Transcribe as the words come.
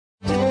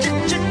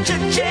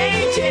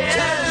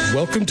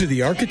Welcome to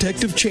the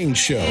Architect of Change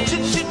Show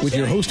with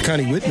your host,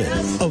 Connie Whitman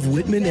of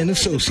Whitman &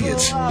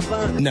 Associates.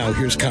 Now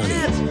here's Connie.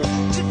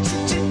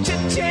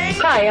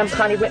 Hi, I'm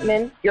Connie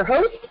Whitman, your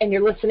host, and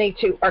you're listening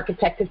to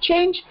Architect of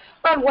Change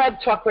on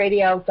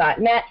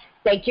webtalkradio.net.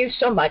 Thank you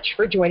so much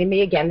for joining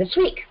me again this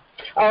week.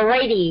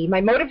 Alrighty,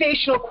 my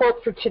motivational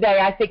quote for today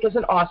I think is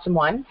an awesome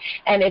one,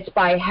 and it's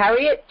by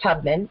Harriet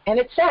Tubman, and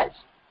it says,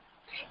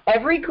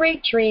 "Every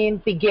great dream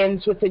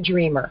begins with a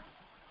dreamer.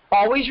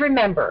 Always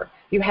remember,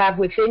 you have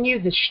within you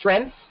the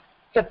strength,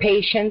 the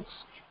patience,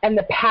 and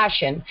the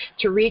passion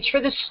to reach for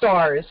the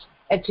stars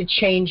and to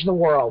change the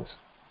world."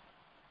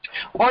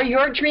 Are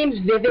your dreams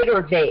vivid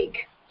or vague?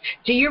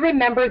 Do you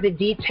remember the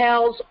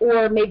details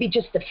or maybe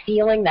just the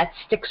feeling that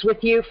sticks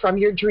with you from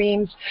your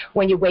dreams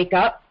when you wake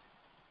up?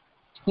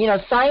 You know,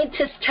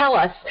 scientists tell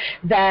us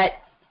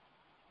that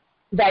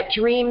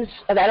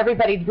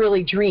everybody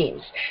really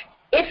dreams.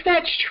 If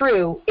that's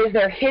true, is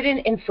there hidden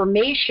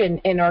information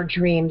in our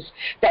dreams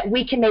that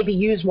we can maybe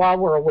use while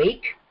we're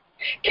awake?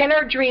 Can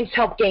our dreams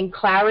help gain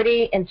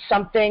clarity in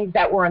something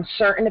that we're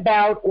uncertain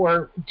about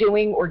or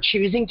doing or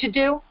choosing to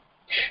do?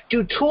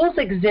 Do tools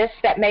exist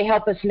that may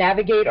help us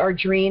navigate our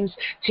dreams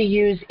to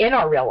use in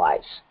our real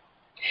lives?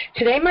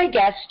 Today, my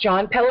guest,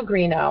 John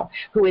Pellegrino,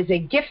 who is a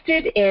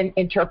gifted in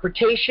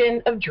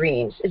interpretation of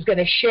dreams, is going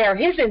to share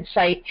his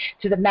insight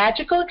to the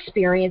magical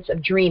experience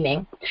of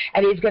dreaming,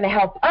 and he's going to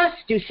help us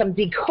do some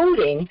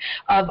decoding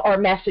of our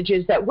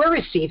messages that we're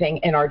receiving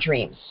in our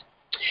dreams.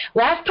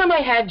 Last time I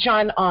had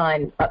John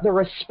on, the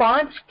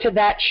response to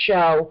that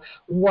show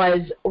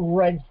was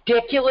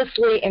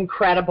ridiculously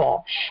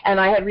incredible, and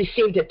I had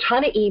received a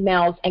ton of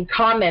emails and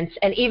comments,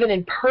 and even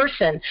in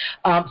person,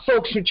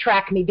 folks who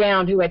tracked me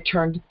down who had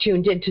tuned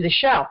into the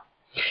show.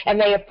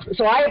 And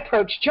so I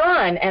approached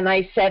John and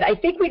I said, I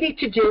think we need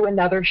to do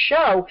another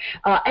show.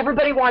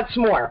 Everybody wants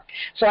more.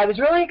 So I was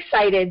really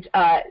excited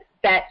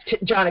that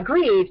John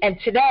agreed, and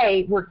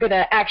today we're going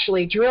to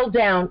actually drill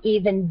down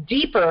even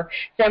deeper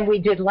than we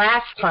did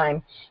last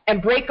time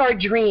and break our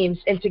dreams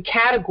into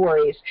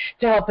categories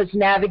to help us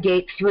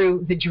navigate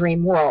through the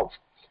dream world.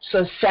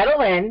 So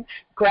settle in,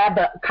 grab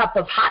a cup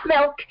of hot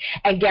milk,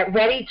 and get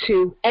ready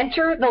to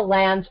enter the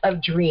lands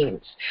of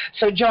dreams.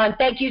 So John,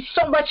 thank you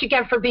so much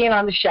again for being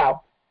on the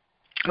show.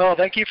 Oh,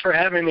 thank you for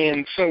having me,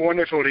 and so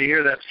wonderful to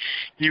hear that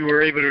you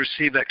were able to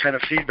receive that kind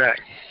of feedback.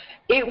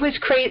 It was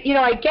crazy. You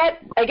know, I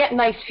get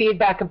nice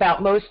feedback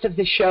about most of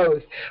the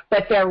shows,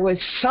 but there was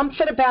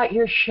something about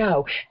your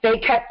show. They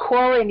kept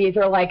calling me.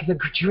 They're like, the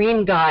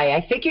dream guy.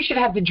 I think you should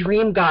have the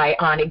dream guy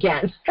on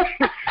again.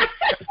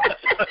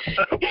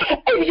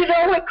 And you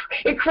know what?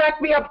 It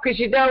cracked me up because,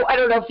 you know, I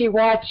don't know if you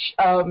watch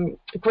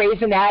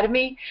Grey's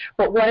Anatomy,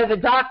 but one of the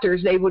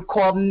doctors, they would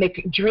call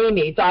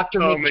McDreamy, Dr.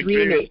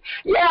 McDreamy.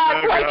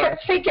 Yeah, so I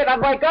kept thinking, I'm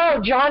like,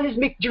 oh, John is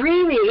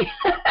McDreamy.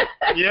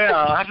 Yeah,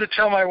 I have to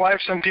tell my wife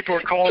some people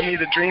are calling me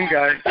the dream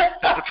guy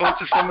as opposed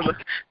to some of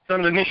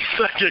the names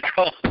I get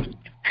called.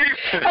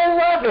 I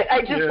love it.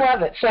 I just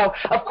love it. So,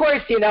 of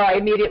course, you know, I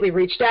immediately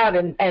reached out,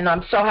 and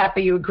I'm so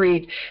happy you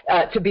agreed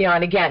to be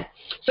on again.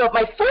 So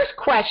my first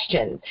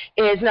question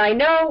is, and I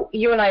know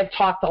you and I have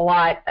talked a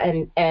lot,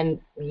 and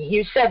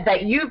you said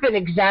that you've been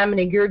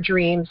examining your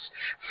dreams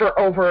for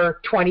over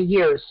 20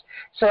 years.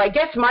 So I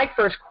guess my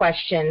first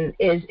question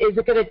is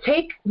it going to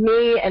take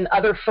me and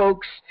other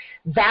folks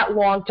that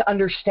long to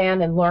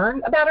understand and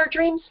learn about our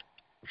dreams?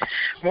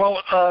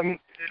 Well,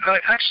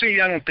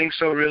 actually, I don't think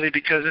so, really,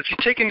 because if you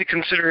take into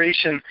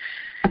consideration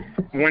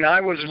when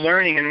I was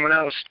learning and when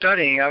I was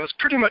studying, I was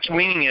pretty much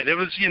winging it. It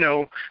was, you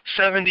know,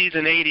 70s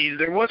and 80s.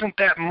 There wasn't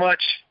that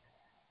much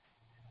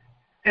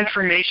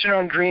information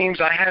on dreams.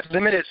 I had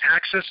limited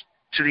access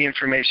to the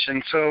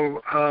information.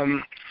 So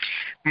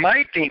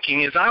my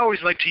thinking is I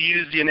always like to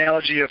use the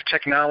analogy of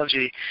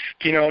technology.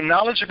 You know,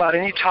 knowledge about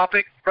any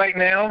topic right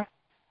now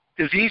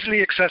is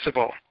easily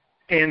accessible.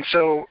 And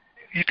so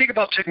you think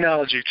about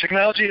technology.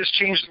 Technology has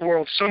changed the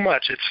world so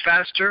much. It's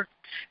faster,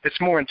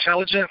 it's more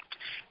intelligent,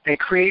 and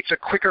creates a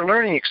quicker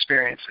learning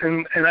experience.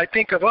 And I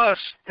think of us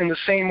in the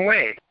same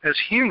way. As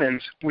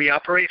humans, we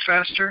operate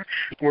faster,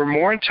 we're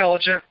more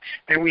intelligent,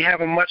 and we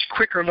have a much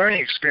quicker learning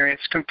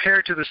experience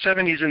compared to the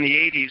 70s and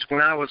the 80s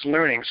when I was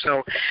learning.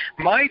 So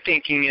my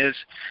thinking is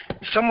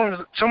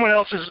someone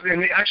else's,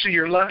 and actually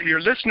your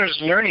listener's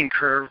learning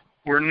curve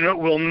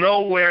will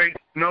no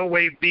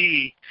way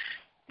be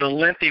the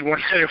lengthy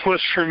one that it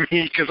was for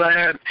me, because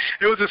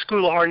it was a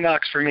school of hard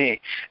knocks for me.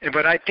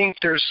 But I think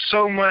there's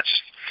so much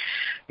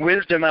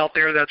wisdom out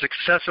there that's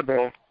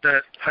accessible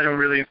that I don't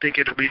really think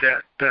it'll be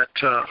that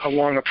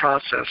long a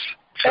process.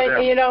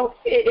 And, you know,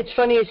 it's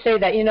funny you say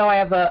that. You know, I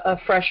have a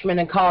freshman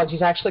in college.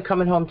 He's actually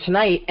coming home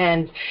tonight,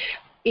 and,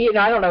 you know,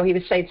 I don't know, he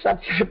was saying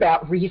something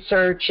about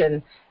research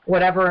and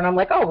whatever, and I'm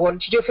like, oh, what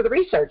did you do for the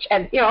research?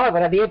 And, you know, I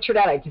went on the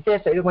internet, I did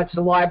this, I went to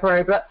the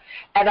library,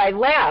 and I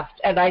laughed,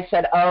 and I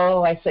said,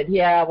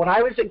 yeah, when I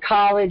was in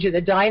college in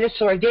the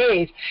dinosaur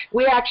days,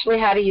 we actually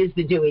had to use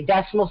the Dewey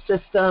Decimal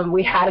System,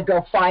 we had to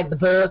go find the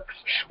books,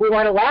 we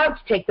weren't allowed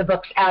to take the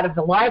books out of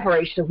the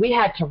library, so we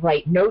had to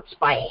write notes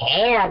by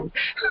hand.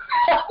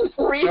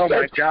 research. Oh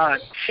my God.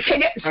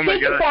 Think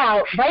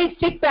about, right?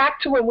 Think back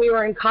to when we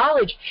were in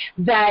college,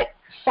 that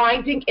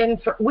finding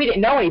we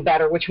didn't know any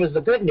better, which was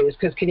the good news,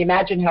 because can you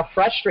imagine how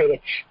frustrated?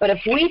 But if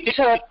we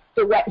took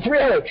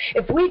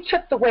if we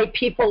took the way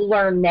people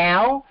learn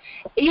now,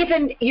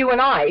 even you and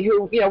I,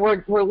 who,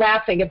 we're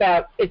laughing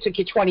about it took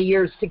you 20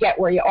 years to get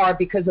where you are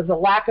because of the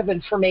lack of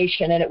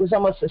information, and it was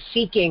almost a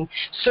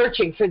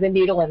searching for the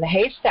needle in the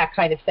haystack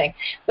kind of thing.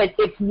 But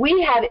if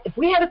we had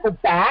to go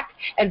back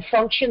and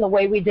function the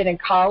way we did in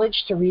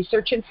college to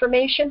research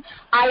information,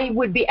 I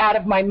would be out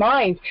of my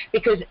mind,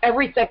 because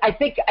everything I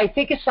think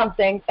of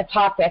something, a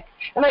topic,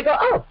 and I go,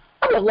 oh,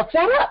 I'm going to look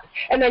that up.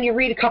 And then you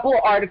read a couple of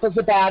articles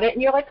about it,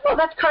 and you're like, oh,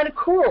 that's kind of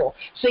cool.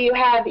 So you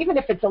have, even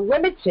if it's a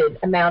limited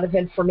amount of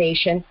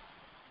information,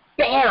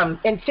 bam,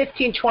 in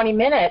 15, 20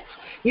 minutes,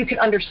 you can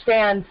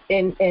understand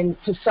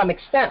to some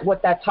extent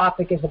what that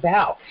topic is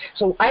about.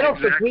 So I don't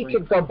think we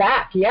could go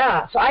back.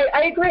 Yeah. So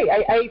I agree.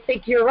 I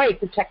think you're right.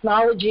 The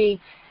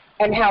technology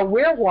and how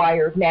we're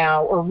wired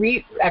now, or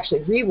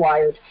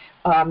rewired,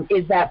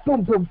 is that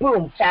boom, boom,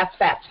 boom, fast,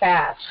 fast,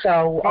 fast.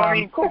 So,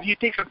 cool.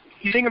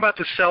 You think about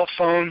the cell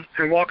phone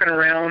and walking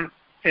around,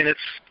 and it's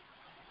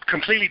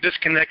completely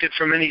disconnected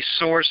from any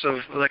source of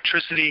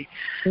electricity,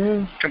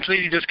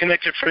 completely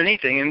disconnected from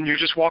anything, and you're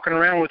just walking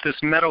around with this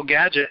metal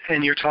gadget,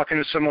 and you're talking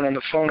to someone on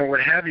the phone or what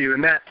have you,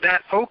 and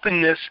that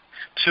openness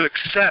to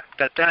accept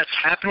that that's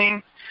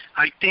happening,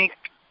 I think,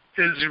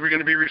 is going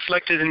to be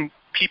reflected in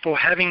people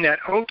having that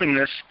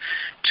openness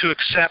to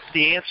accept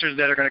the answers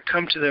that are going to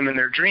come to them in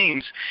their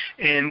dreams.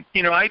 And,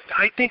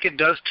 I think it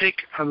does take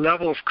a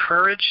level of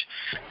courage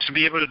to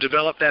be able to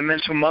develop that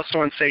mental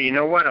muscle and say, you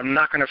know what, I'm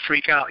not going to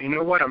freak out. You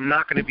know what, I'm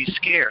not going to be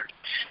scared.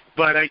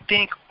 But I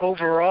think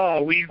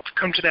overall we've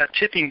come to that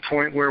tipping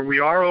point where we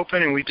are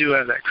open and we do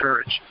have that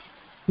courage.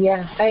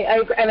 Yeah,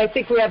 and I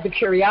think we have the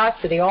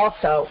curiosity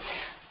also.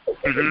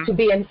 To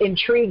be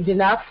intrigued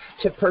enough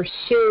to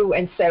pursue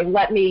and say,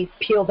 let me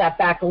peel that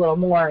back a little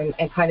more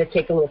and kind of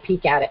take a little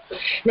peek at it.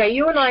 Now,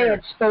 you and I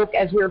had spoke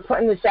as we were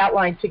putting this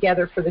outline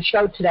together for the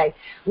show today.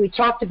 We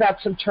talked about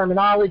some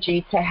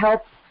terminology to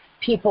help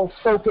people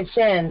focus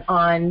in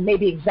on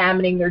maybe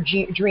examining their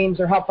dreams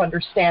or help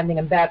understand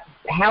them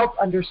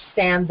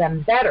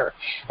better.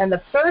 And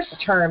the first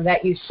term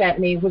that you sent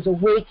me was a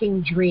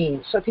waking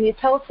dream. So can you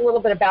tell us a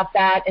little bit about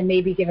that and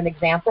maybe give an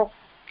example?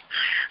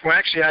 Well,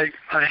 actually,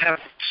 I have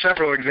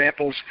several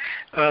examples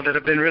that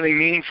have been really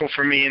meaningful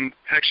for me and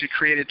actually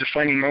created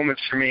defining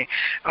moments for me.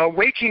 A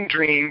waking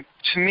dream,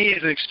 to me,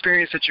 is an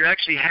experience that you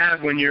actually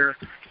have when you're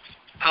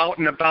out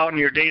and about in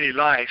your daily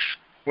life,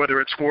 whether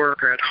it's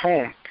work or at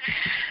home.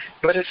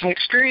 But it's an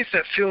experience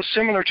that feels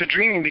similar to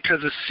dreaming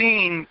because the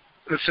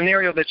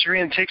scenario that you're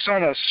in takes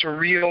on a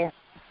surreal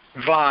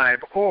vibe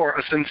or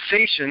a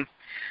sensation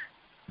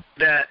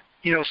that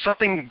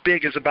something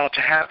big is about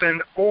to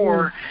happen,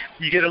 or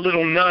you get a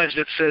little nudge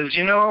that says,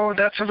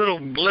 that's a little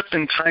blip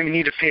in time you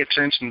need to pay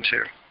attention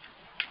to.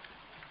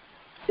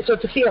 So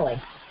it's a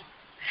feeling.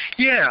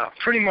 Yeah,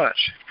 pretty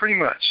much.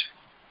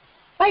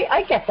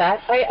 I get that.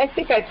 I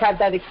think I've had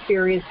that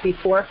experience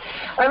before.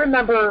 I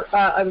remember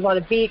I was on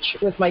a beach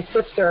with my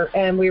sister,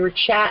 and we were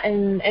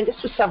chatting, and this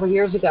was several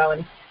years ago,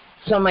 and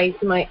so my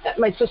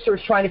sister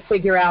was trying to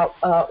figure out,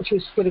 she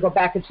was going to go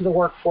back into the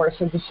workforce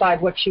and decide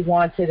what she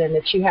wanted, and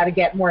that she had to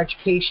get more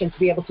education to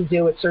be able to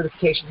do it,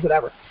 certifications,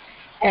 whatever.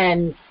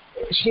 And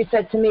she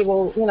said to me,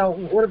 well,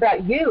 what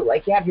about you?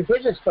 Like, you have your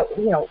business, but,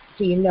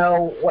 do you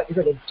know what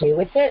you're going to do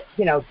with it?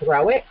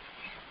 Grow it?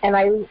 And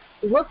I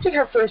looked at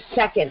her for a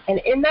second, and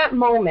in that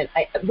moment,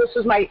 this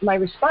was my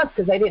response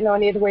because I didn't know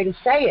any other way to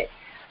say it.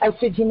 I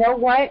said, you know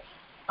what?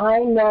 I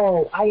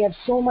know I have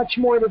so much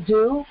more to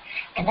do,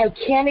 and I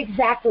can't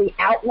exactly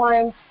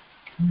outline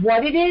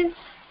what it is,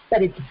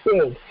 but it's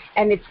big,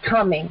 and it's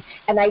coming.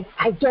 And I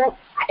don't,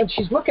 and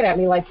she's looking at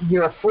me like,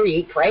 you're a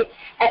freak, right?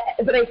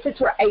 But I said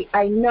to her,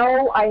 I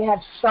know I have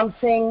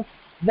something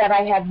that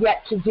I have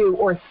yet to do,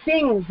 or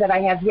things that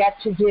I have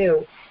yet to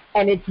do.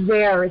 And it's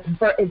there,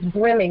 it's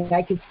brimming,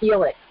 I can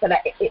feel it, but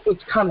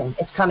it's coming.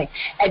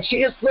 And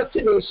she just looked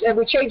at me, and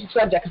we changed the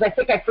subject, because I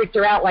think I freaked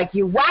her out, like,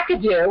 you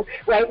wackadoo,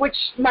 right, which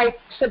my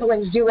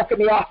siblings do look at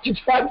me often,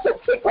 I'm so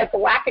quick like the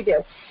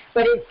wackadoo.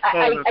 But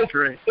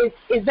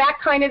is that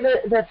kind of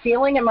the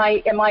feeling? Am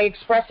I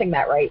expressing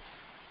that right?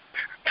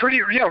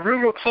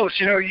 Real close.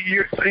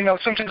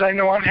 Sometimes I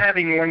know I'm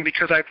having one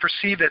because I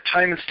perceive that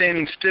time is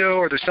standing still,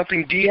 or there's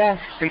something deep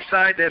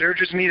inside that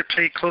urges me to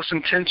pay close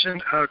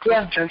attention.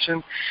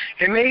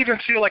 It may even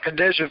feel like a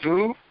deja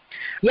vu.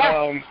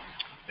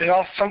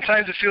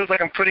 Sometimes it feels like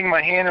I'm putting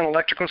my hand in an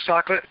electrical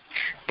socket,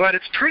 but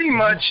it's pretty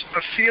much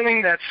a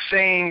feeling that's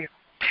saying,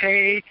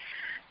 pay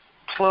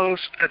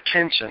close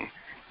attention.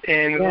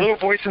 And a little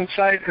voice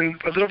inside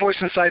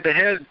the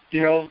head,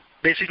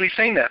 basically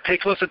saying that, pay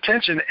close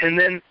attention. And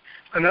then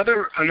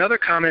Another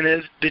comment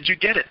is, did you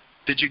get it?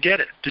 Did you get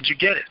it? Did you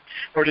get it?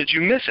 Or did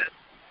you miss it?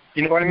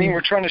 You know what I mean?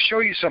 We're trying to show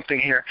you something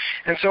here.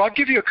 And so I'll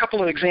give you a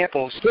couple of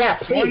examples. Yeah,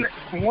 please.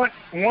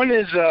 One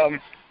is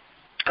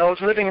I was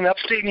living in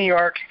upstate New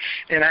York,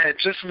 and I had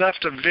just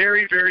left a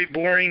very, very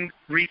boring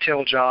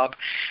retail job,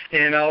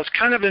 and I was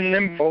kind of in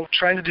limbo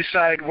trying to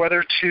decide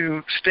whether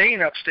to stay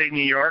in upstate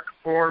New York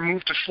or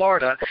move to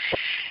Florida.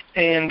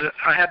 And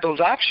I had those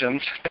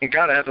options. Thank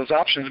God I had those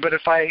options. But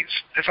if I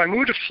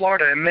moved to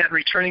Florida, it meant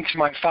returning to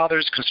my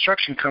father's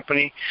construction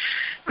company,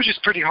 which is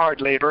pretty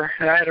hard labor,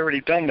 and I had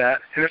already done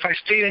that. And if I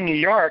stayed in New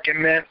York, it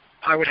meant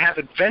I would have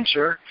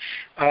adventure,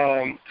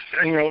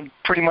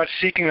 pretty much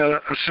seeking a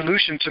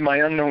solution to my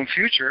unknown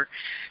future.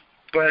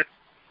 But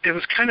it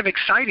was kind of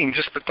exciting,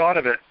 just the thought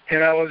of it.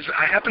 And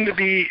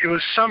it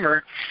was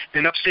summer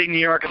in upstate New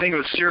York, I think it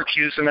was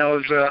Syracuse, and I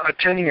was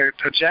attending a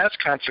jazz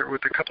concert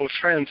with a couple of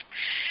friends.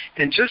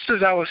 And just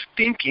as I was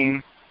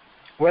thinking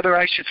whether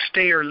I should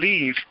stay or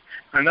leave,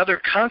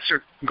 another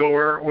concert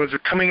goer was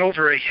coming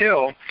over a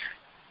hill,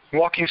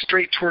 walking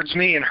straight towards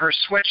me, and her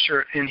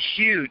sweatshirt in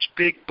huge,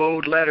 big,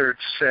 bold letters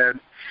said,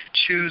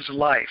 "Choose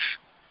life."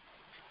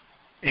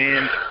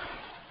 And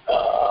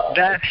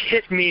that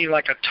hit me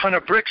like a ton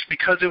of bricks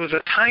because it was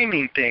a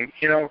timing thing.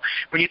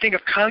 When you think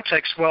of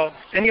context, well,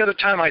 any other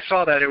time I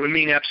saw that, it would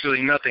mean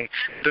absolutely nothing.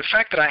 The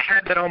fact that I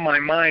had that on my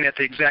mind at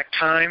the exact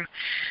time,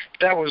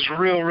 that was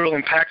real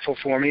impactful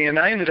for me. And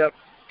I ended up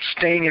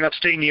staying in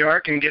upstate New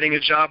York and getting a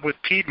job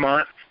with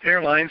Piedmont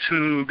Airlines,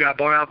 who got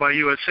bought out by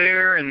U.S.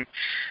 Air, and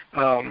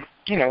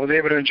was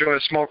able to enjoy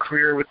a small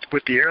career with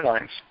the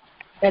airlines.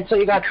 And so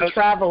you got to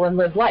travel and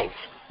live life.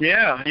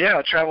 Yeah,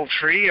 I traveled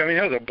free. I mean,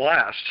 it was a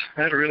blast.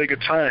 I had a really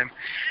good time.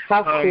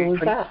 How cool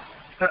is that?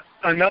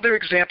 Another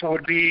example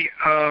would be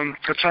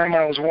the time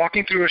I was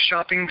walking through a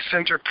shopping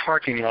center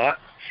parking lot,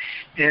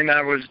 and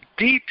I was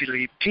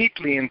deeply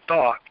in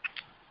thought,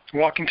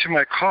 walking to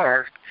my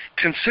car,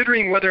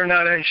 considering whether or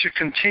not I should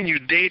continue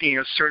dating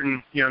a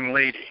certain young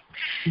lady.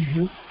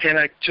 Mm-hmm. And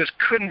I just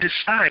couldn't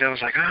decide. I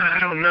was like, I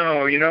don't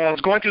know. I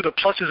was going through the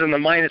pluses and the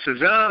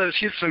minuses. Oh, there's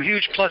some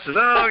huge pluses.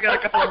 Oh, I got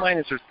a couple of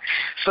minuses.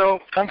 So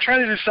I'm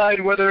trying to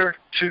decide whether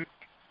to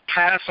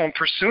pass on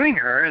pursuing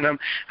her. And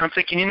I'm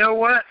thinking, you know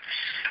what?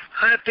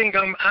 I don't think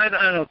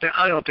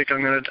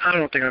I'm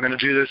gonna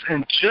do this.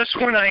 And just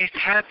when I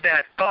had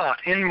that thought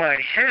in my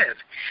head,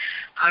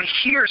 I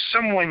hear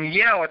someone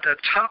yell at the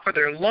top of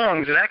their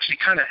lungs. It actually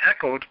kind of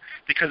echoed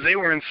because they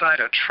were inside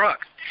a truck.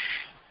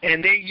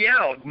 And they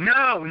yelled,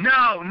 "No,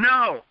 no,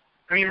 no."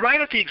 I mean,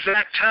 right at the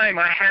exact time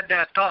I had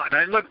that thought.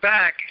 And I looked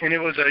back, and it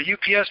was a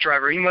UPS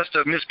driver. He must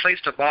have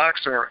misplaced a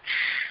box or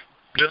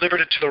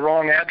delivered it to the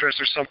wrong address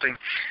or something.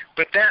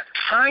 But that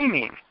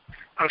timing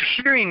of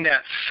hearing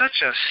that,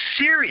 such a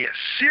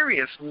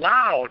serious,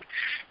 loud,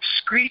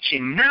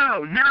 screeching,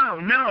 "No, no,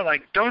 no,"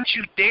 like, don't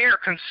you dare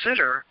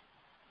consider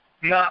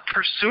not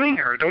pursuing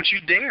her. Don't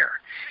you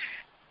dare.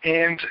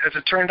 And as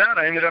it turned out,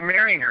 I ended up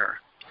marrying her.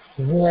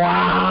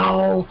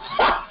 Wow.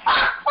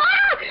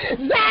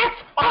 That's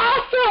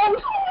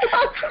awesome.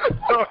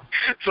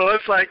 So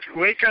it's like,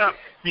 wake up,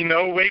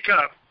 wake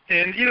up.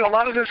 And, a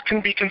lot of this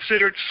can be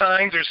considered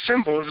signs or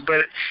symbols,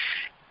 but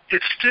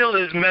it still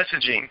is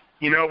messaging.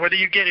 Whether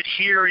you get it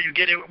here or you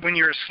get it when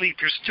you're asleep,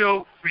 you're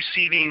still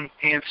receiving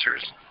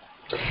answers.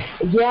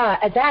 Yeah,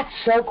 that's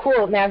so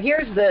cool. Now,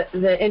 here's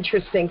the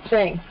interesting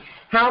thing.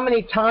 How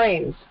many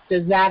times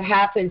does that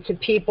happen to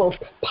people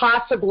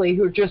possibly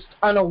who are just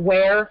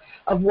unaware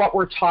of what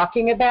we're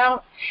talking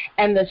about,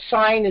 and the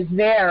sign is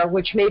there,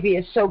 which maybe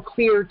is so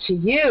clear to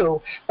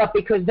you, but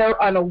because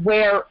they're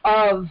unaware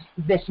of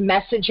this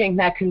messaging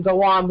that can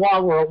go on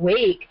while we're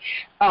awake,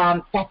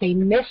 that they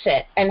miss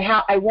it. And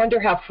I wonder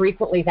how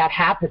frequently that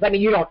happens. I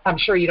mean, I'm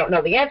sure you don't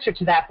know the answer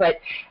to that, but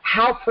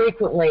how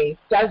frequently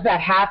does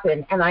that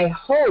happen? And I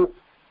hope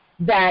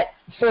that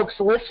folks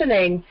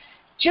listening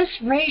just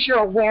raise your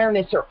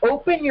awareness or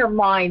open your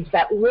minds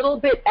that little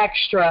bit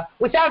extra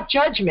without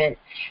judgment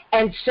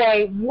and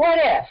say, what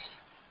if,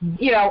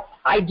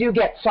 I do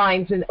get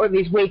signs or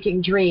these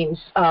waking dreams,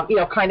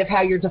 kind of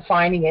how you're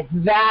defining it.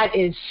 That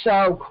is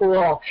so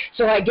cool.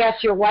 So I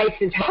guess your wife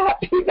is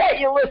happy that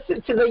you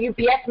listened to the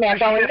UPS man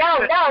going, no,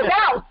 no,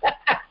 no.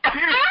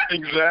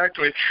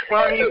 Exactly.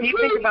 Well,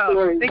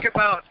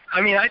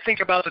 I mean, I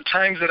think about the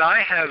times that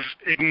I have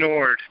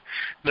ignored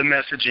the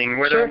messaging,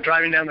 whether Sure. I'm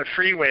driving down the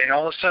freeway and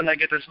all of a sudden I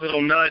get this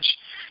little nudge,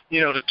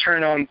 to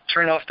turn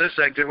off this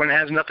exit when it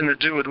has nothing to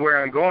do with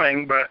where I'm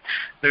going, but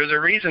there's a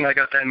reason I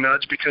got that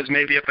nudge, because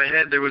maybe up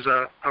ahead there was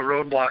a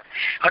roadblock.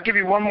 I'll give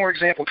you one more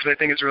example because I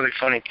think it's really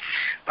funny.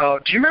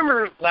 Do you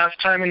remember last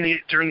time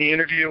during the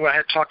interview I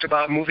had talked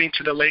about moving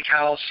to the lake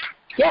house?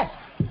 Yes.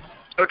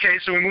 Okay,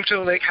 so we moved to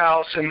the lake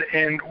house,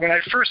 and when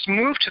I first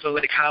moved to the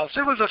lake house,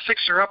 it was a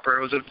fixer-upper.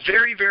 It was a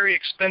very, very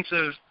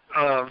expensive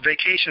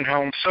vacation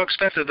home, so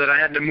expensive that I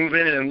had to move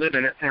in it and live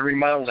in it and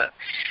remodel it.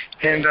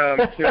 And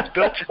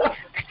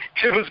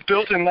it was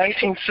built in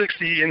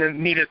 1960, and it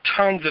needed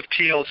tons of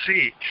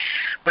TLC.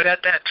 But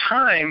at that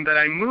time that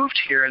I moved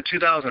here in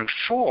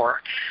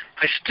 2004,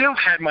 I still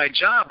had my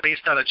job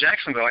based out of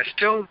Jacksonville. I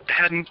still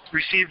hadn't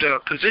received a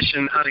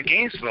position out of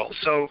Gainesville.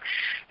 So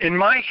in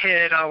my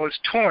head, I was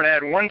torn. I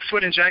had one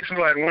foot in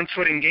Jacksonville, I had one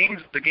foot in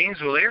the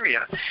Gainesville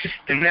area,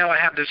 and now I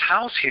have this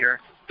house here.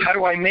 how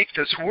do I make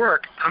this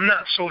work? I'm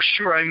not so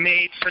sure I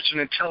made such an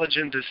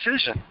intelligent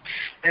decision.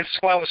 And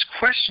so I was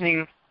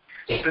questioning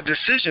the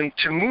decision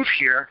to move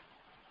here.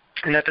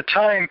 And at the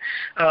time,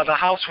 the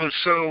house was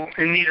so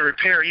in need of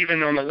repair,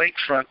 even on the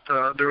lakefront.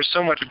 There was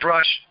so much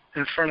brush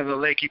in front of the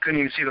lake, you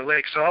couldn't even see the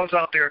lake. So I was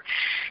out there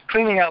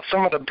cleaning out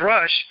some of the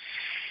brush,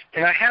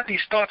 and I had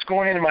these thoughts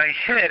going in my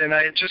head, and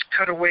I had just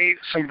cut away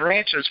some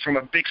branches from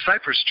a big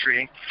cypress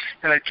tree,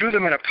 and I threw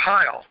them in a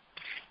pile.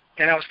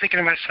 And I was thinking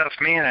to myself,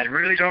 man, I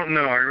really don't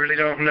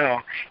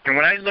know. And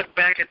when I looked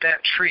back at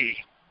that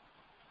tree,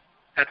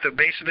 at the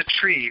base of the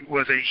tree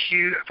was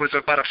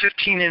about a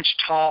 15-inch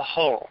tall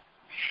hole.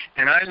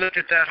 And I looked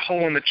at that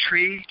hole in the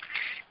tree,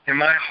 and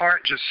my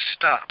heart just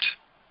stopped,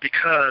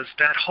 because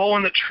that hole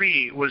in the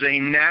tree was a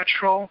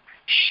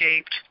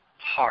natural-shaped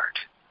heart.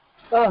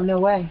 Oh, no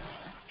way.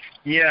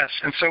 Yes,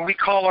 and so we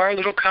call our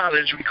little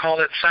cottage, we call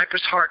it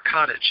Cypress Heart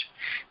Cottage.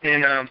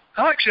 And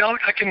I'll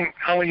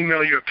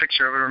email you a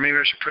picture of it, or maybe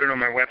I should put it on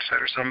my website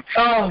or something.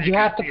 Oh, you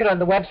have to put it on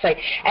the website.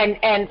 And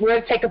we're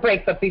going to take a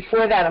break, but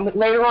before that,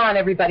 later on,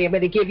 everybody, I'm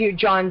going to give you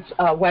John's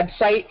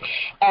website.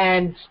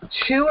 And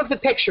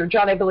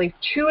John, I believe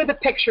two of the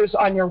pictures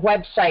on your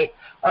website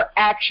are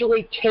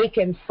actually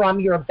taken from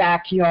your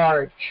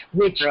backyard,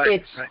 which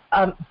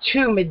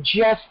two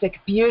majestic,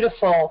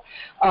 beautiful.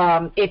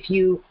 If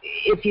you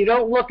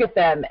don't look at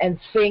them and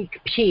think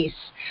peace,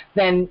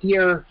 then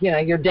you're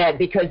dead,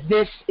 because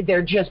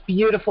they're just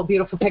beautiful,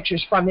 beautiful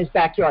pictures from his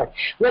backyard.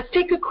 Let's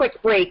take a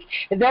quick break,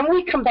 and then when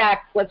we come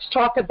back, let's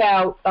talk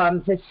about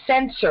the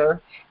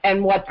sensor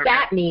and what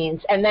that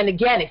means. And then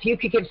again, if you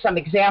could give some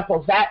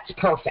examples, that's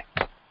perfect.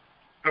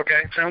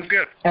 Okay, sounds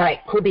good. All right,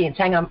 cool beans.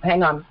 Hang on,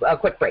 a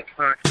quick break.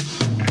 All right.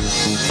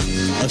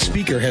 A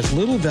speaker has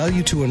little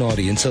value to an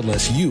audience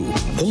unless you,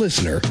 the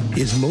listener,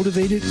 is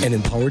motivated and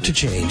empowered to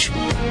change.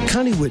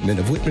 Connie Whitman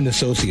of Whitman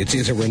Associates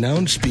is a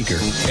renowned speaker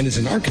and is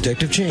an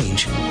architect of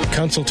change.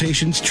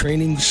 Consultations,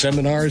 training,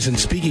 seminars, and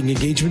speaking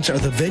engagements are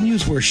the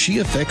venues where she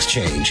affects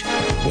change.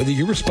 Whether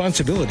your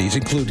responsibilities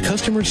include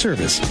customer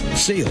service,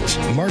 sales,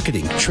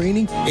 marketing,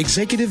 training,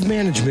 executive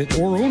management,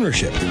 or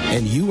ownership,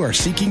 and you are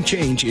seeking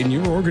change in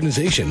your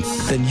organization,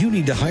 then you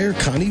need to hire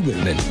Connie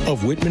Whitman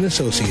of Whitman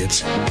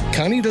Associates.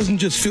 Connie doesn't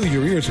just fill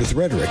your ears with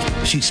rhetoric.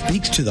 She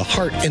speaks to the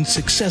heart and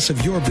success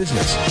of your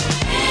business.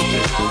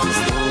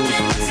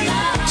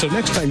 So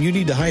next time you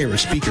need to hire a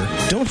speaker,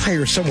 don't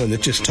hire someone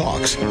that just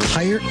talks.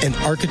 Hire an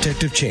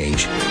architect of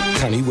change.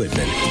 Connie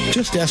Whitman.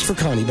 Just ask for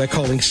Connie by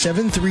calling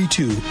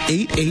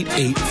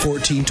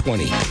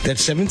 732-888-1420.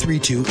 That's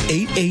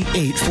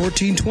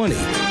 732-888-1420.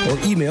 Or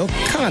email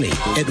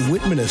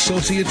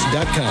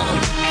Connie@WhitmanAssociates.com.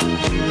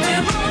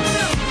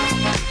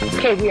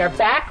 Okay, we are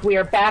back. We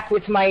are back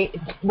with my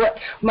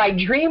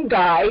dream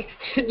guy,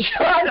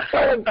 John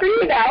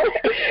Pellegrino.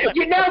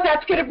 You know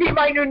that's going to be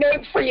my new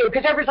name for you,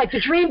 because everyone's like, the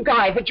dream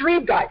guy.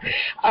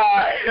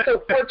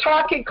 So we're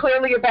talking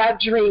clearly about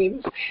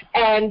dreams,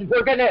 and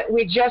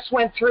we just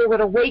went through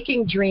what a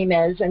waking dream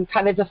is and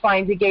kind of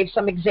defined and gave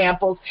some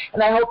examples,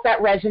 and I hope that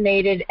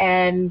resonated,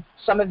 and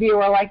some of you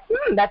are like,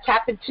 that's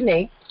happened to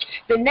me.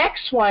 The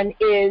next one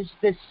is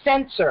the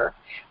sensor.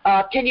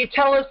 Can you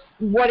tell us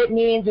what it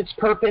means, its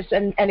purpose,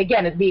 and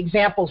again, the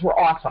examples were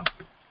awesome.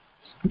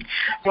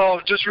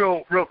 Well, just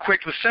real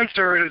quick, the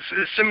sensor is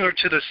similar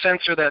to the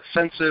sensor that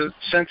censors,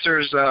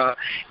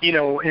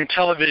 in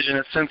television.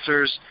 It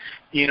censors,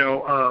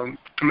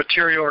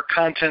 material or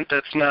content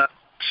that's not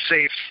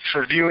safe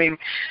for viewing.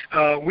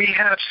 We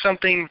have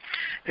something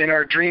in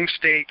our dream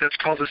state that's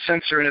called a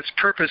sensor, and its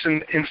purpose,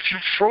 in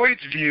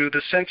Freud's view,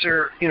 the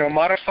sensor,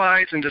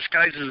 modifies and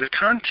disguises the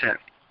content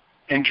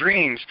in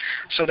dreams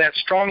so that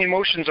strong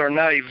emotions are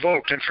not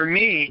evoked. And for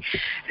me,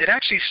 it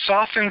actually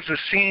softens the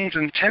scene's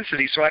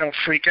intensity so I don't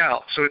freak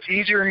out. So it's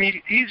easier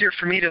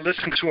for me to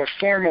listen to a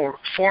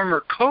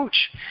former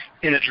coach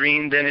in a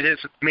dream than it is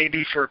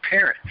maybe for a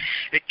parent.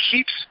 It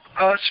keeps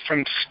us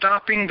from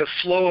stopping the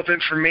flow of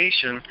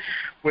information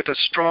with a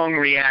strong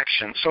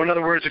reaction. So in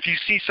other words, if you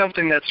see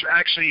something that's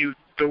actually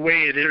the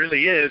way it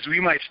really is, we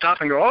might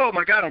stop and go, oh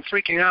my God, I'm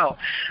freaking out.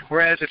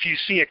 Whereas if you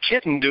see a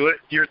kitten do it,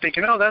 you're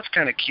thinking, oh, that's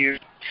kind of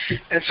cute.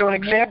 And so an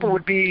example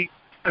would be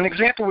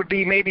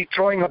maybe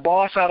throwing a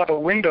boss out of a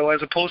window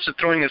as opposed to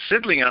throwing a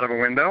sibling out of a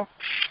window.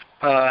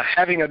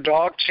 Having a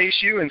dog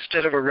chase you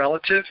instead of a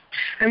relative.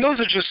 And those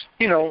are just,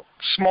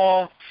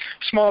 small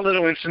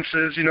little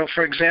instances.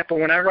 For example,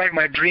 when I write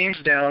my dreams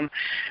down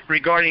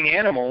regarding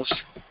animals,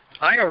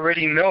 I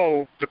already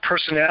know the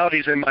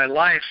personalities in my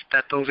life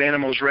that those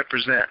animals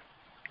represent.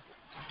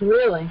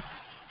 Really?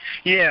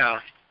 Yeah.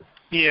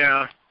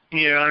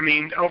 I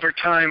mean, over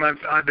time,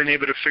 I've been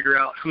able to figure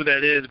out who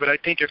that is. But I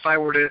think if I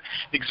were to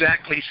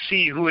exactly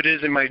see who it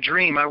is in my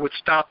dream, I would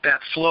stop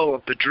that flow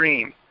of the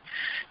dream.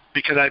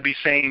 Because I'd be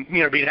saying,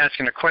 be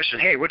asking a question,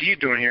 hey, what are you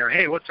doing here?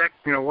 Hey, what's that,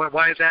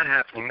 why is that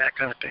happening? That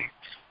kind of thing.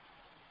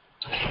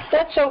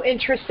 That's so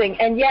interesting.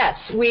 And yes,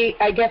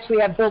 I guess we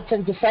have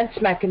built-in defense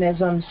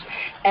mechanisms,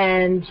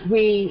 and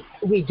we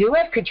do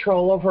have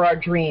control over our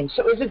dreams.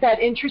 So isn't that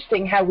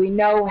interesting how we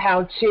know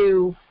how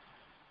to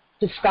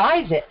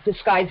disguise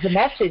the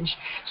message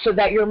so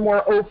that you're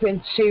more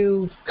open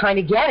to kind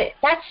of get it.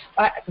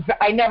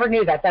 I never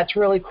knew that. That's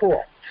really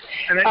cool.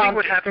 And I think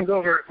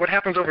what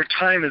happens over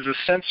time is the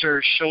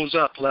sensor shows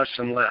up less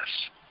and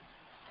less.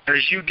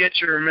 As you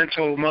get your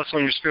mental muscle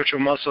and your spiritual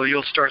muscle,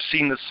 you'll start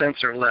seeing the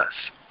sensor less.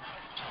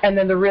 And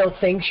then the real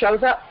thing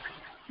shows up?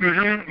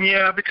 Mm-hmm.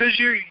 Yeah, because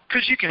you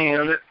can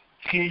handle it.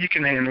 You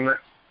can handle it.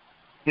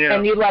 Yeah.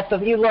 And you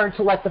learn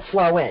to let the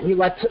flow in. You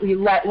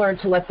learn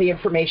to let the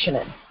information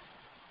in.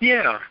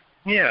 Yeah.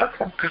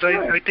 Because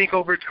I think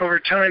over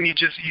time you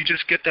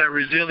just get that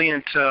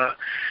resilient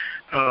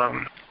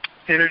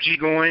energy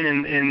going,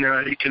 and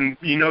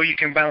you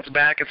can bounce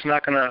back. You're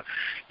not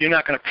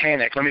gonna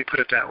panic. Let me put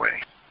it that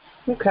way.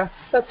 Okay,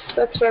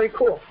 that's very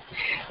cool.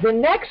 The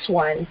next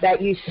one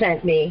that you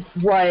sent me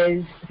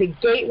was the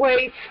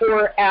Gateway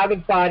for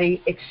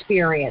Out-of-Body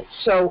Experience.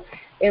 So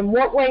in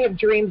what way have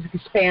dreams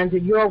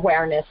expanded your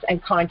awareness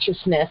and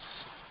consciousness?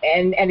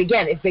 And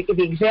again, if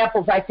the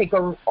examples I think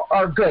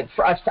are good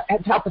for us to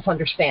help us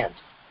understand.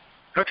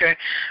 Okay.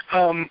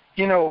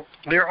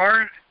 There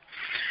are,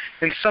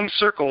 in some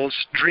circles,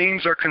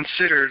 dreams are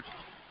considered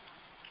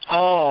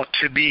all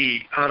to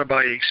be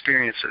out-of-body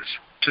experiences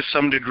to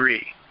some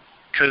degree,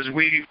 because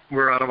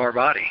we're out of our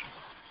body.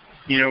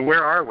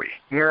 Where are we?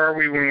 Where are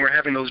we when we're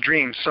having those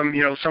dreams?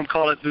 Some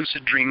call it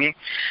lucid dreaming.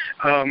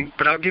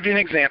 But I'll give you an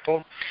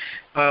example.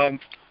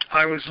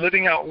 I was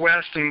living out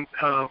west, and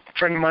a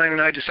friend of mine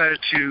and I decided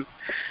to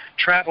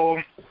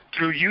travel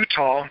through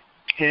Utah.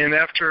 And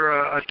after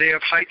a day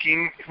of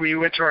hiking, we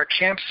went to our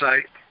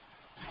campsite.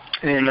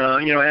 And,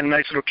 had a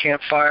nice little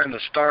campfire, and the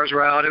stars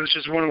were out. It was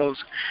just one of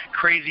those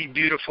crazy,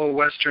 beautiful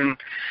western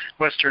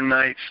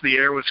nights. The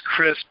air was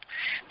crisp.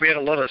 We had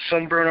a lot of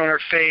sunburn on our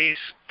face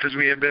because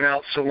we had been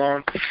out so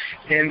long.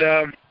 And,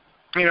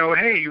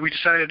 hey, we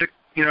decided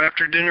to,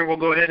 after dinner, we'll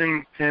go ahead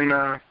and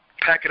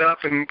pack it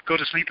up and go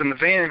to sleep in the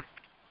van.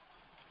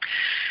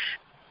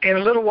 And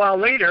a little while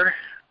later,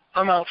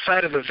 I'm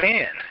outside of the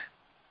van.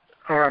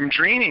 Or I'm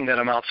dreaming that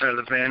I'm outside of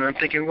the van, and I'm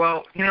thinking,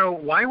 well,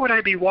 why would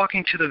I be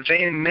walking to the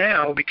van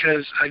now?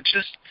 Because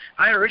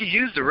I already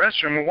used the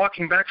restroom. I'm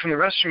walking back from the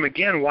restroom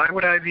again. Why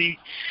would I be?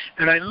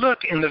 And I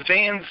look, and the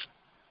van's,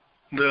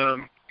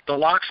 the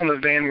locks on the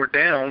van were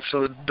down,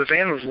 so the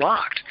van was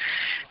locked.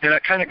 And I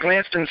kind of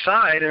glanced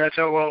inside, and I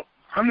thought, well,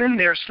 I'm in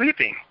there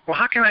sleeping. Well,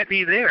 how can I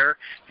be there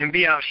and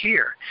be out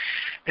here?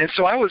 And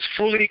so I was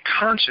fully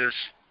conscious.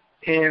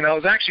 And I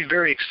was actually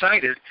very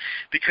excited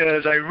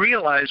because I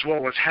realized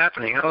what was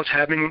happening. I was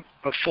having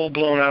a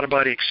full-blown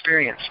out-of-body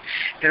experience.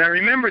 And I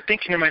remember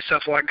thinking to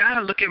myself, well, I got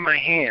to look at my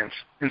hands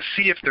and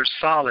see if they're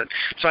solid.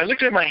 So I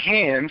looked at my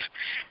hands,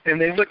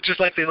 and they looked just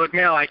like they look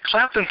now. I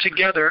clapped them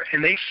together,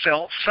 and they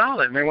felt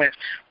solid. And I went,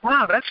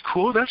 wow, that's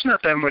cool. That's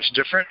not that much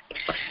different.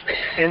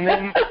 And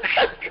then,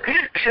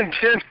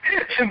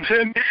 and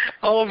then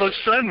all of a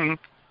sudden,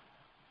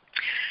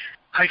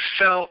 I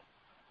felt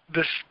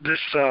this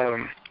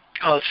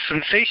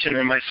sensation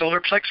in my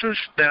solar plexus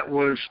that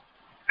was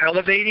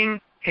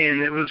elevating,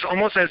 and it was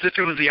almost as if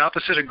it was the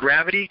opposite of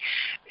gravity,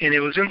 and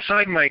it was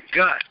inside my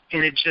gut,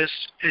 and it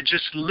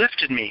just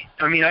lifted me.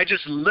 I mean, I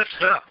just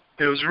lifted up.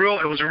 It was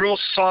a real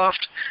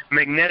soft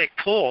magnetic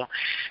pull,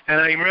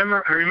 and I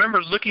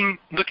remember looking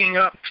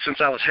up since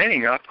I was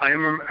heading up. I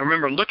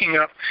remember looking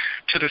up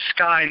to the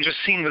sky and just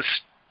seeing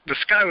the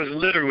sky was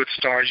littered with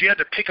stars. You had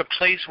to pick a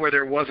place where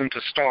there wasn't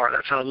a star.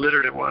 That's how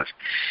littered it was.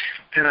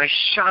 And I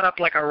shot up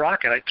like a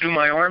rocket. I threw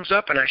my arms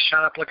up, and I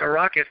shot up like a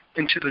rocket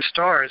into the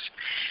stars.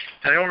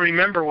 I don't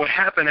remember what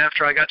happened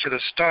after I got to the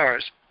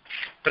stars,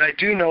 but I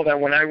do know that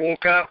when I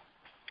woke up,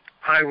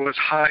 I was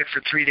high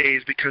for 3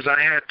 days because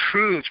I had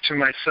proved to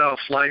myself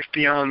life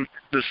beyond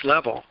this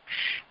level,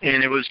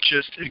 and it was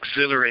just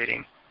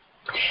exhilarating.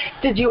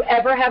 Did you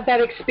ever have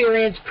that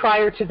experience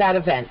prior to that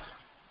event?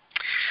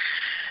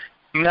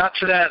 Not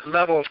to that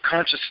level of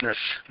consciousness,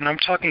 and I'm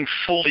talking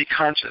fully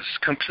conscious,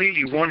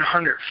 completely 100%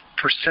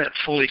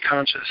 fully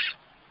conscious.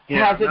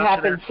 Yeah, has it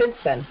happened since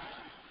then?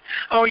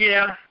 Oh,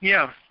 yeah,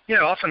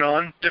 off and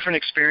on, different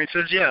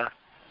experiences, yeah.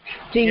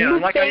 Do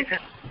you think...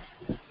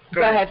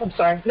 Go ahead, I'm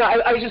sorry. No,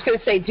 I was just going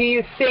to say, do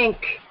you think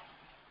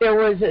there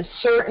was a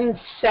certain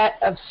set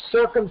of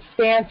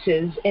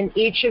circumstances in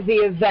each of the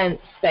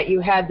events that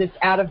you had this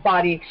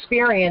out-of-body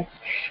experience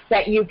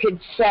that you could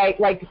say,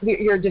 like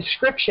your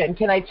description,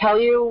 can I tell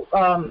you,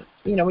 when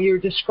you were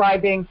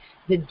describing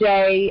the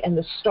day and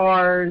the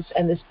stars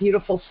and this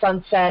beautiful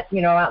sunset,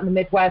 out in the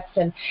Midwest,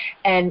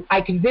 and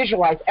I could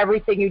visualize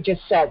everything you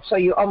just said, so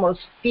you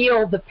almost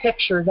feel the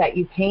picture that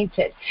you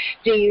painted.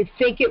 Do you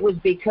think it was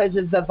because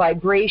of the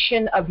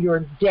vibration of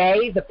your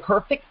day, the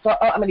perfect,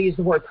 I'm going to use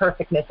the word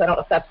perfectness, I don't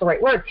know if that's the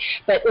right word,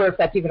 or if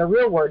that's even a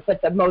real word,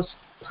 but the most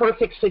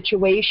perfect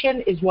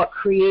situation is what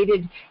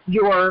created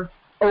your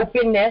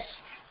openness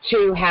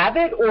to have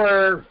it,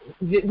 or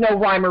no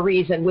rhyme or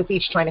reason with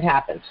each time it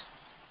happens?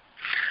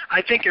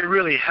 I think it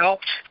really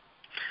helped,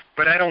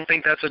 but I don't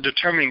think that's a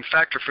determining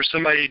factor for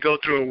somebody to go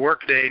through a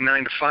work day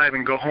 9 to 5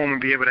 and go home and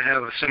be able to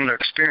have a similar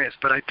experience.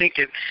 But I think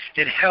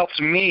it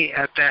helped me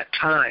at that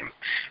time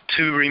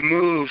to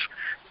remove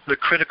the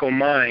critical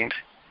mind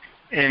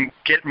and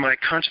get my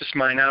conscious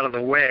mind out of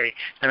the way.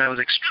 And I was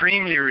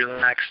extremely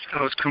relaxed.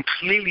 I was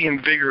completely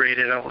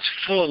invigorated. I was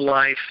full of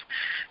life.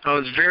 I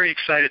was very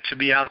excited to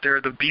be out there.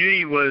 The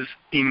beauty was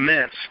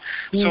immense.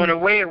 So in a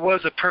way, it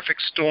was a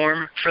perfect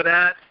storm for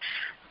that,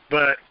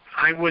 but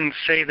I wouldn't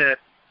say that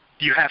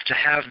you have to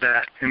have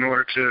that in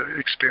order to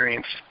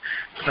experience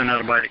an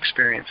out-of-body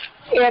experience.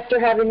 After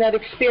having that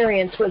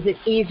experience, was it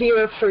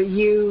easier for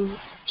you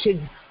to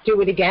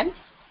do it again?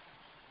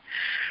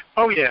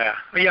 Oh, yeah.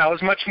 Yeah, I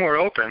was much more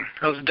open.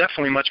 I was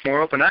definitely much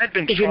more open. I had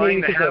been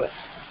trying to have...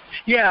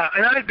 Yeah,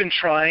 and I had been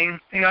trying.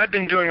 I'd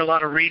been doing a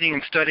lot of reading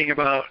and studying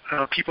about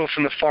people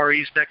from the Far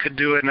East that could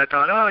do it, and I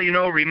thought,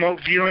 remote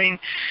viewing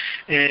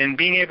and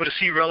being able to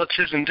see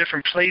relatives in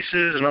different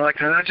places and all that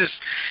kind of...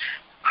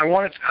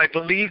 I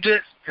believed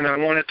it, and I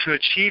wanted to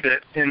achieve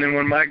it, and then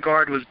when my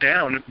guard was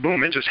down,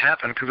 boom, it just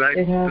happened, because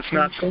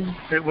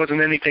it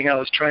wasn't anything I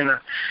was trying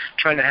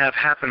to have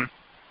happen.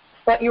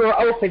 But you were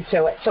open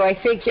to it, so I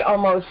think you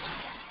almost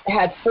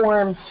had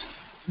formed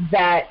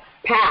that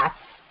path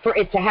for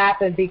it to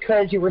happen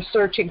because you were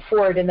searching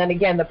for it, and then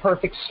again, the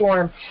perfect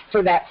storm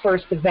for that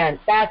first event.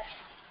 That's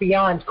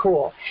beyond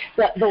cool.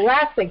 The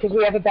last thing, because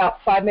we have about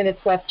 5 minutes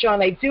left,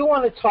 John, I do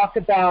want to talk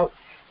about,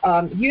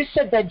 you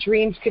said that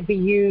dreams could be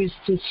used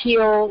to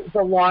heal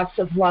the loss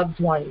of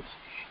loved ones.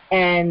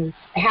 And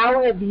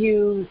how have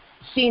you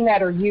seen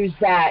that or used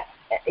that,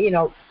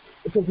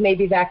 because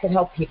maybe that could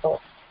help people?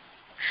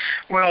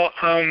 Well,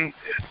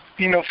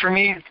 for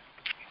me,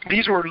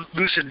 these were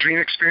lucid dream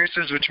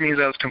experiences, which means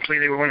I was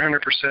completely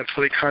 100%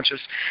 fully conscious.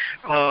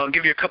 I'll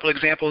give you a couple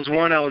examples.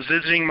 One, I was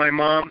visiting my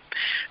mom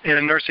in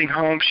a nursing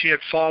home. She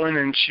had fallen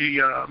and she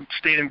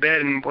stayed in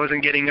bed and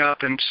wasn't getting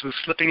up and was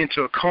slipping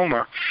into a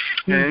coma.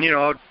 And,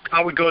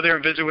 I would go there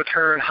and visit with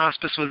her, and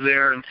hospice was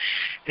there.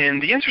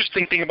 And the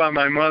interesting thing about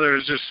my mother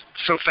is just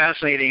so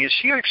fascinating is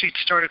she actually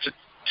started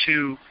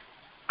to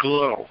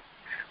glow.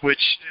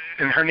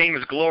 And her name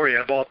is Gloria,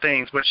 of all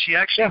things, but she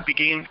actually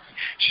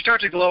she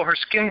started to glow, her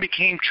skin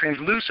became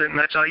translucent, and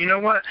I thought, you know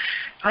what,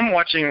 I'm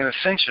watching an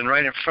ascension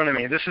right in front of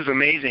me, this is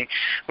amazing.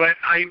 But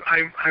I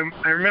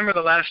remember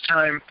the last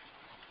time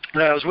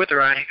that I was with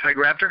her, I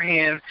grabbed her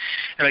hand,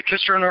 and I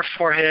kissed her on her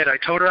forehead, I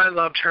told her I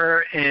loved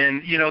her,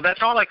 and,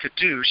 that's all I could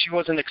do. She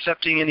wasn't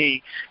accepting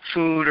any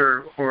food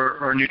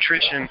or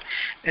nutrition,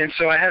 and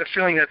so I had a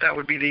feeling that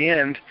would be the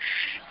end.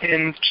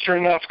 And sure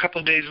enough, a couple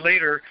of days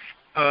later,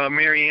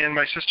 Mary Ann,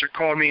 my sister,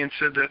 called me and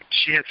said that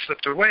she had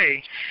slipped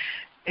away.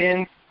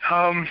 And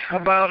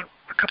about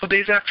a couple of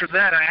days after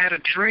that, I had a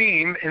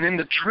dream, and in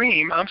the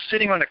dream, I'm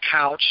sitting on a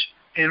couch,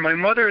 and my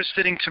mother is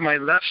sitting to my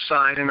left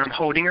side, and I'm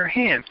holding her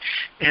hand.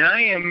 And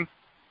I am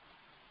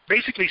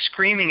basically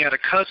screaming at a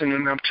cousin,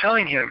 and I'm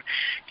telling him,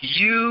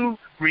 you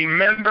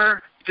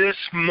remember this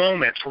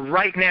moment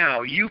right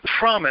now. You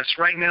promise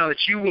right now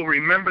that you will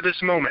remember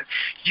this moment.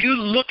 You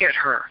look at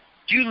her.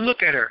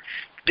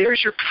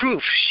 There's your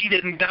proof she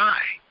didn't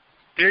die.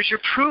 There's your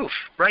proof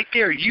right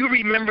there. You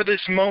remember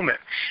this moment.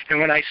 And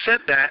when I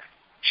said that,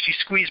 she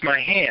squeezed my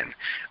hand,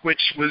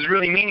 which was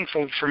really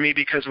meaningful for me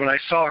because when I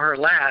saw her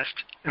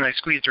last and I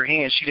squeezed her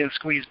hand, she didn't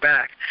squeeze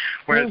back.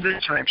 Whereas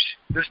this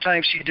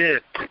time she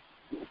did.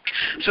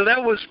 So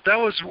that was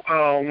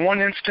one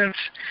instance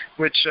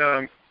which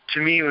to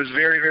me was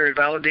very, very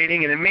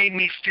validating, and it made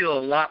me feel a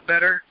lot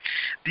better.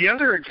 The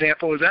other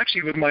example was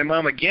actually with my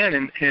mom again,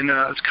 and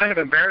it's kind of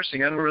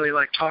embarrassing. I don't really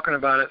like talking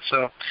about it,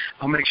 so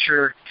I'll make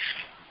sure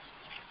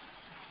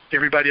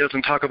everybody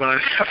doesn't talk about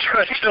it after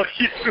I tell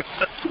you.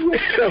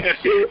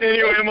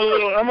 Anyway, I'm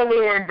a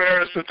little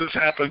embarrassed that this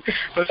happened.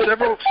 But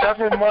several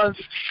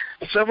months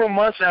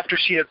after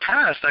she had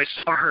passed, I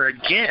saw her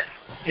again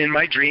in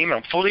my dream.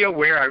 I'm fully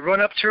aware. I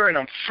run up to her and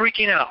I'm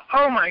freaking out.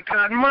 Oh my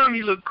God, Mom,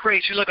 you look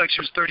great. She looked like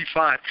she was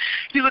 35.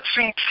 You look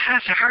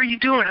fantastic. How are you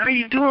doing? Are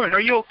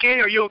you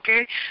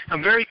okay?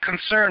 I'm very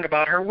concerned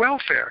about her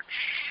welfare.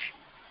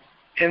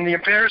 And the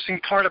embarrassing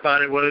part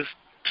about it was,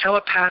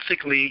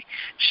 telepathically,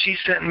 she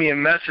sent me a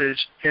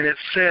message, and it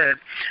said,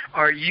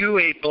 are you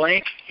a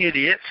blank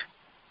idiot?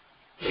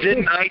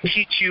 Didn't I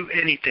teach you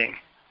anything?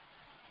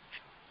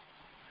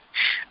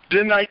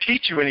 Didn't I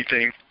teach you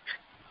anything?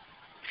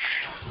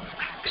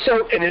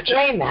 So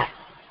explain that.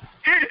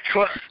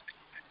 Well,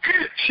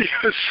 she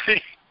was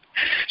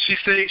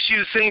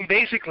saying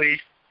basically,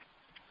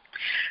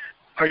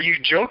 are you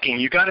joking?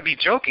 You got to be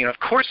joking. Of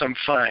course I'm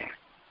fine.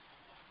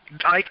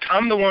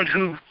 I'm the one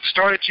who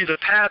started you the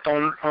path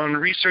on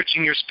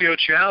researching your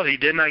spirituality.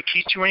 Didn't I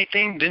teach you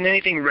anything? Didn't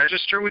anything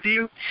register with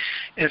you?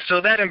 And so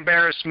that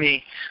embarrassed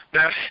me.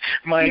 That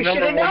you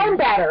should have known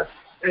better.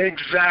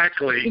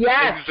 Exactly.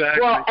 Yes.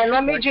 Exactly. Well, and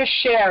let me just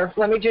share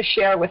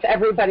with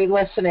everybody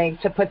listening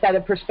to put that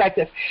in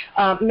perspective.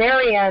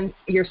 Mary Ann,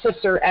 your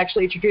sister,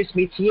 actually introduced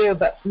me to you,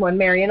 but when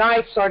Mary and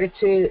I started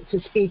to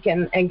speak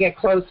and get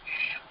close,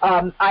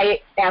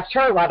 I asked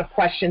her a lot of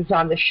questions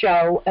on the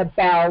show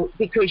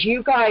because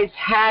you guys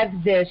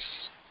had this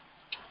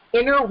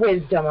inner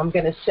wisdom, I'm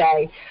going to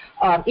say,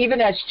 even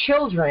as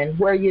children,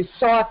 where you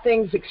saw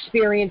things,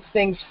 experienced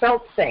things,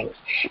 felt things.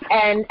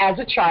 And as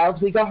a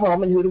child, we go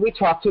home, and who do we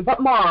talk to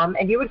but Mom?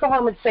 And you would go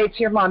home and say to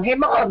your mom, hey,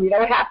 Mom, you know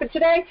what happened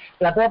today?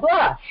 Blah, blah,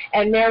 blah.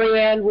 And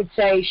Marianne would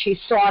say she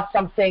saw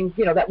something,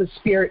 you know, that was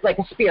spirit, like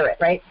a spirit,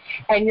 right?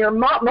 And your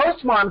mom,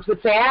 most moms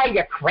would say,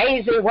 you're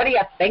crazy. What are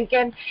you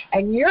thinking?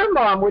 And your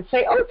mom would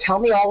say, oh, tell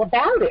me all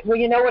about it. Well,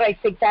 you know what I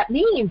think that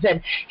means.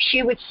 And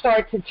she would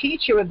start to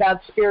teach you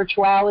about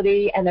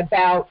spirituality and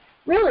about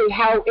really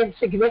how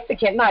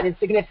not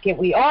insignificant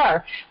we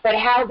are, but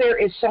how there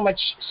is so much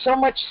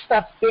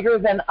stuff bigger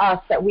than us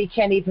that we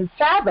can't even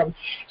fathom.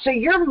 So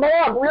your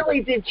mom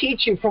really did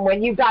teach you from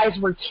when you guys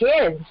were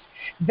kids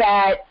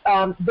that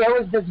there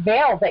was this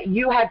veil that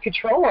you had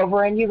control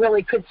over, and you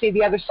really could see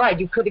the other side.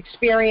 You could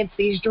experience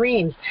these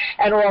dreams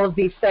and all of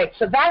these things.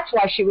 So that's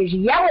why she was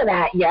yelling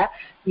at you,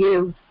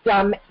 you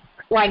dumb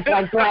blank,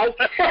 blank, blank.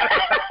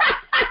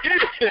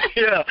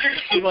 Yeah,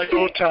 it's like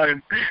old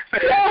time.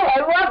 Yeah, I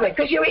love it,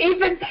 because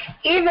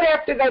even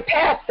after they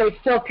passed, they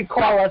still could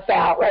call us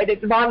out, right?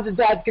 Moms and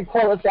dads could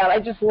call us out. I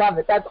just love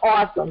it. That's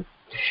awesome.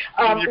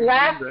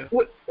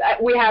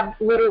 We have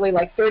literally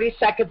like 30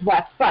 seconds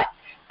left, but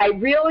I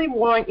really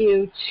want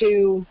you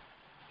to,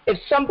 if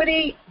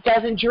somebody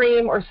doesn't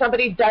dream or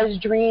somebody does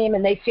dream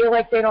and they feel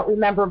like they don't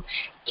remember,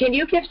 can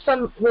you give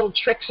some little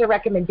tricks or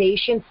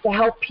recommendations to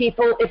help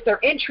people, if they're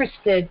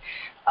interested,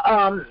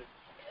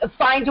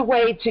 find a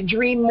way to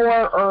dream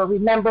more or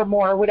remember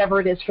more or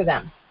whatever it is for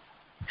them?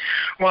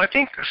 Well, I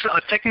think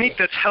a technique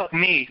that's helped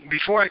me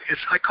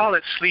I call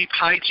it sleep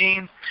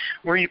hygiene,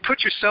 where you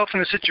put yourself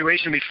in a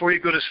situation before you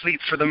go to sleep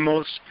for the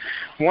most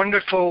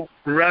wonderful,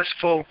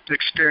 restful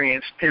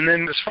experience. And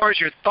then as far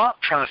as your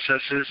thought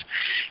processes,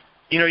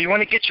 you know, you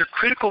want to get your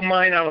critical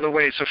mind out of the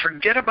way. So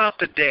forget about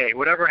the day,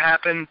 whatever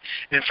happened,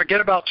 and forget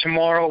about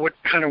tomorrow, what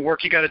kind of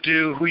work you got to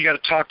do, who you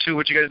got to talk to,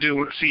 what you got to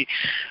do. See,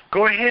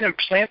 go ahead and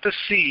plant the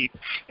seed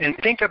and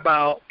think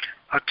about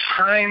a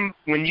time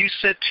when you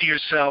said to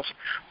yourself,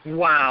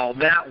 wow,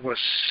 that was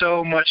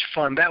so much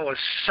fun. That was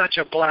such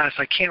a blast.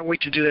 I can't wait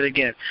to do that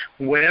again.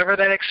 Whatever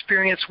that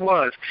experience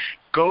was,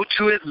 go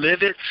to it,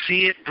 live it,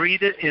 see it,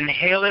 breathe it,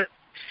 inhale it,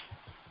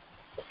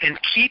 and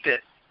keep it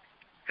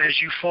as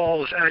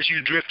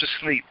you drift to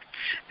sleep.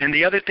 And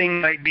the other thing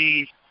might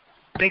be,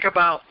 think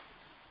about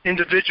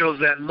individuals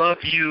that love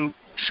you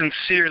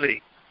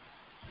sincerely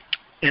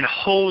and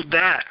hold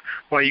that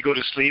while you go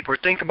to sleep, or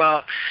think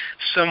about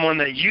someone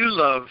that you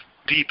love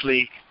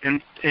deeply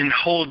and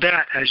hold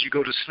that as you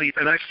go to sleep.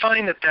 And I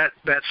find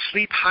that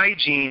sleep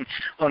hygiene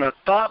on a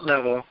thought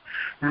level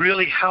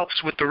really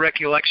helps with the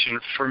recollection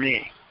for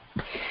me.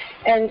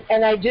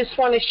 And I just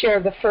want to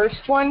share the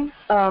first one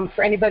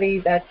for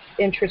anybody that's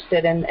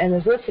interested and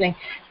is listening.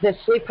 The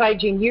sleep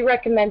hygiene, you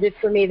recommended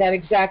for me that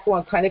exact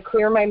one, kind of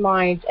clear my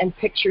mind and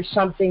picture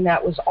something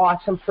that was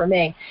awesome for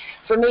me.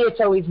 For me, it's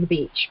always the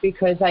beach,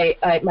 because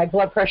my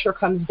blood pressure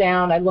comes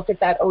down, I look at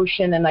that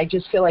ocean, and I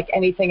just feel like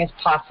anything is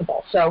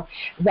possible. So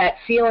that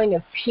feeling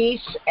of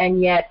peace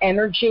and yet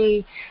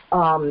energy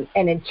and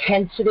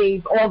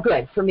intensity, all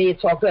good. For me,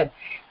 it's all good.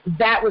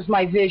 That was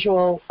my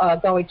visual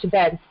going to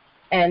bed.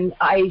 And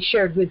I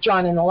shared with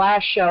John in the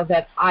last show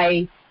that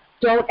I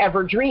don't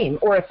ever dream,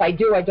 or if I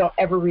do, I don't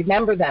ever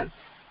remember them.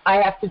 I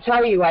have to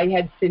tell you, I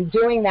had been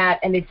doing that,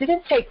 and it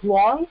didn't take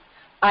long.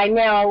 I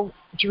now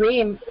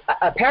dream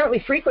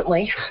apparently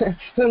frequently.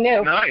 Who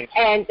knew? Nice.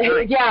 And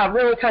nice. Yeah,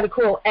 really kind of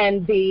cool.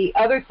 And the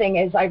other thing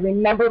is, I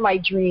remember my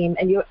dream,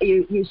 and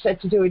you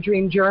said to do a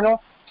dream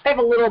journal. I have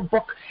a little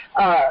book,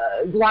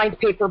 lined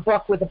paper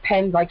book with a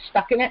pen like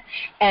stuck in it,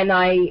 and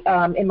I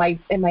in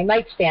my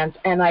nightstand,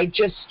 and I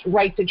just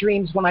write the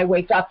dreams when I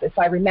wake up. If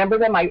I remember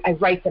them, I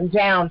write them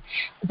down.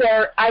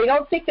 I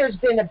don't think there's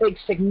been a big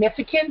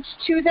significance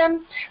to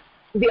them.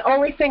 The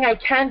only thing I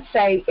can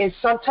say is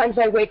sometimes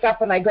I wake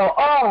up and I go,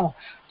 oh,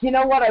 you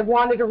know what, I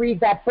wanted to read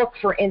that book,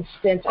 for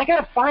instance. I got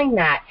to find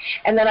that.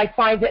 And then I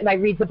find it and I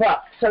read the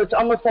book. So it's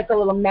almost like a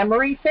little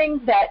memory thing,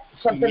 that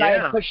something I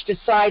had pushed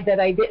aside that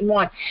I didn't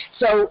want.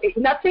 So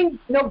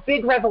no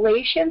big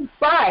revelation,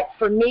 but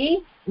for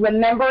me,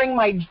 realizing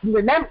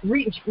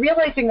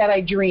that I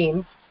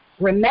dream,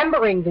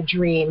 remembering the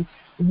dream,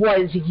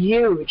 was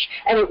huge.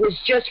 And it was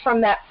just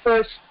from that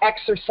first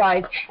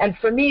exercise. And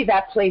for me,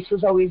 that place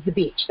was always the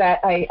beach.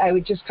 That I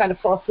would just kind of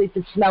fall asleep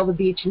and smell the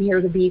beach and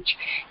hear the beach,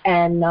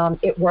 and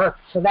it worked.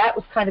 So that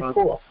was kind of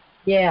cool.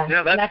 Yeah.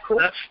 Yeah, isn't that cool?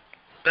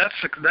 That's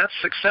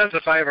success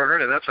if I ever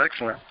heard it. That's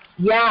excellent.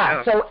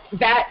 Yeah. So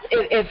that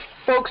if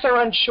folks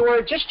are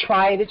unsure, just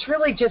try it. It's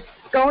really just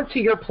going to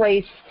your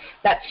place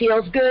that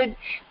feels good,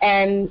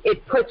 and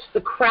it puts the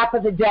crap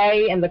of the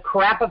day and the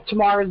crap of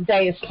tomorrow's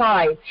day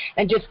aside,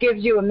 and just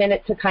gives you a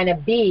minute to kind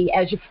of be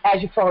as you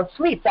fall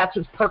asleep. That's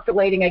what's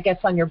percolating, I guess,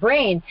 on your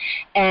brain,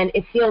 and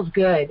it feels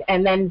good.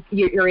 And then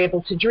you're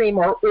able to dream,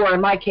 or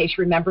in my case,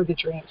 remember the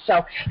dream.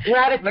 So we're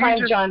out of time,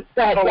 John.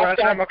 Go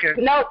ahead. Okay.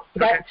 No,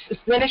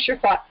 finish your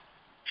thought.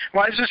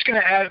 Well, I was just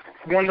going to add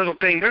one little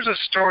thing. There's a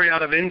story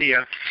out of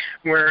India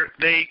where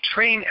they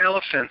train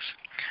elephants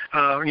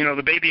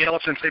the baby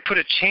elephants, they put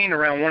a chain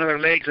around one of their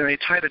legs and they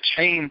tie the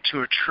chain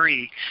to a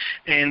tree,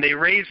 and they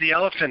raise the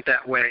elephant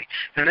that way.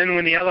 And then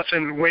when the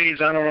elephant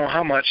weighs, I don't know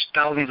how much,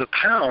 thousands of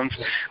pounds,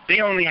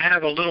 they only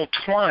have a little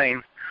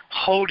twine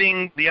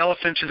holding the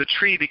elephant to the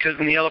tree, because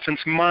in the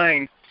elephant's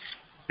mind,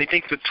 they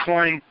think the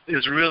twine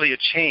is really a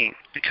chain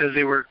because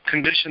they were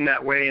conditioned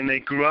that way and they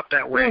grew up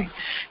that way.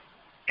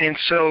 And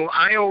so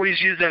I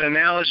always use that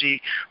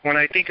analogy when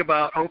I think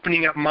about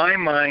opening up my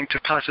mind to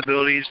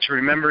possibilities, to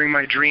remembering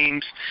my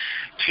dreams,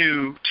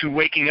 to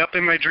waking up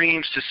in my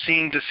dreams, to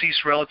seeing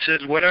deceased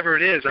relatives, whatever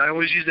it is. I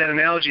always use that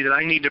analogy that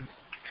I need to,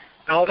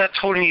 all that's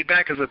holding me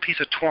back is a piece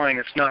of twine.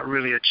 It's not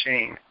really a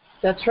chain.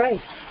 That's right.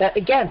 That,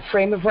 again,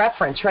 frame of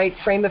reference, right?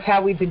 Frame of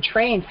how we've been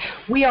trained.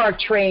 We are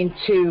trained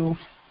to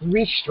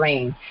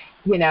restrain,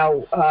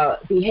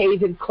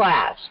 behave in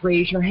class,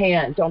 raise your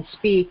hand, don't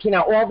speak,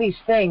 all these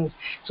things.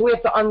 So we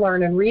have to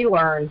unlearn and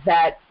relearn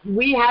that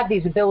we have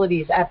these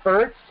abilities at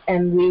birth,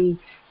 and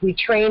we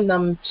train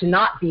them to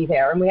not be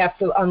there, and we have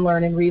to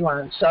unlearn and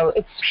relearn. So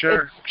it's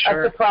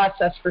a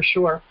process for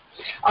sure.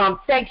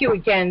 Thank you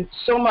again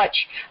so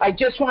much. I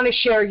just want to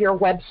share your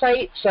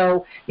website.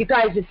 So you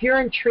guys, if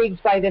you're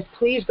intrigued by this,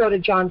 please go to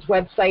John's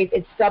website.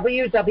 It's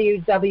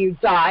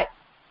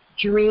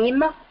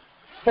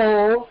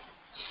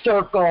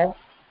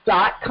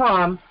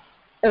www.dreamfullcircle.com,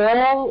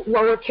 all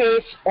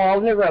lowercase, all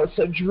in a row.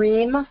 So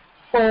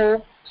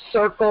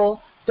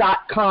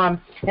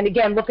dreamfullcircle.com. And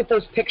again, look at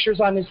those pictures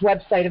on his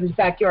website of his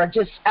backyard.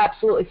 Just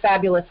absolutely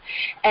fabulous.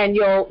 And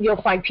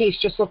you'll find peace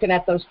just looking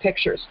at those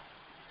pictures.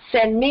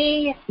 Send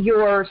me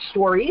your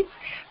stories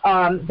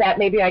that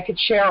maybe I could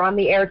share on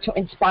the air to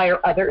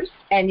inspire others.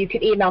 And you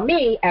can email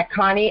me at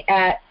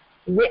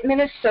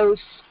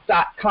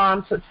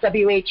Connie@WhitmanAssoc.com. So it's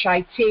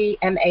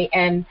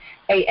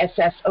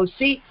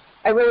WhitmanAssoc.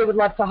 I really would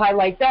love to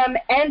highlight them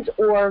and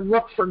or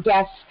look for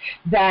guests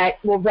that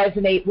will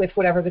resonate with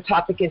whatever the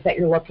topic is that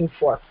you're looking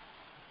for.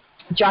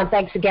 John,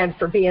 thanks again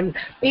for being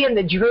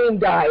the dream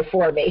guy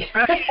for me.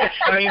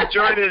 I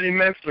enjoyed it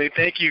immensely.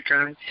 Thank you,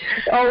 Connie.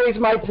 Always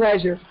my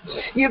pleasure.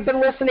 You've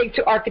been listening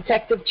to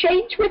Architect of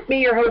Change with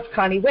me, your host,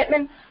 Connie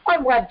Whitman,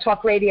 on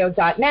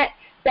webtalkradio.net.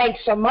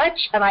 Thanks so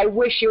much, and I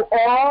wish you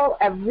all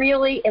a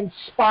really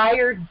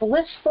inspired,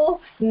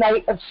 blissful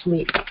night of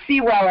sleep.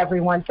 Be well,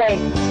 everyone.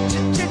 Thanks.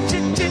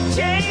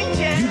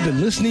 You've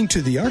been listening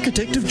to The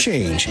Architect of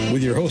Change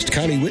with your host,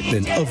 Connie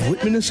Whitman of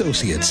Whitman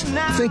Associates.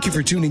 Thank you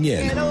for tuning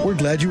in. We're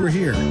glad you were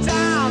here.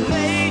 Time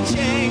may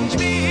change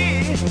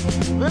me,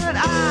 but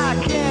I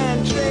can't.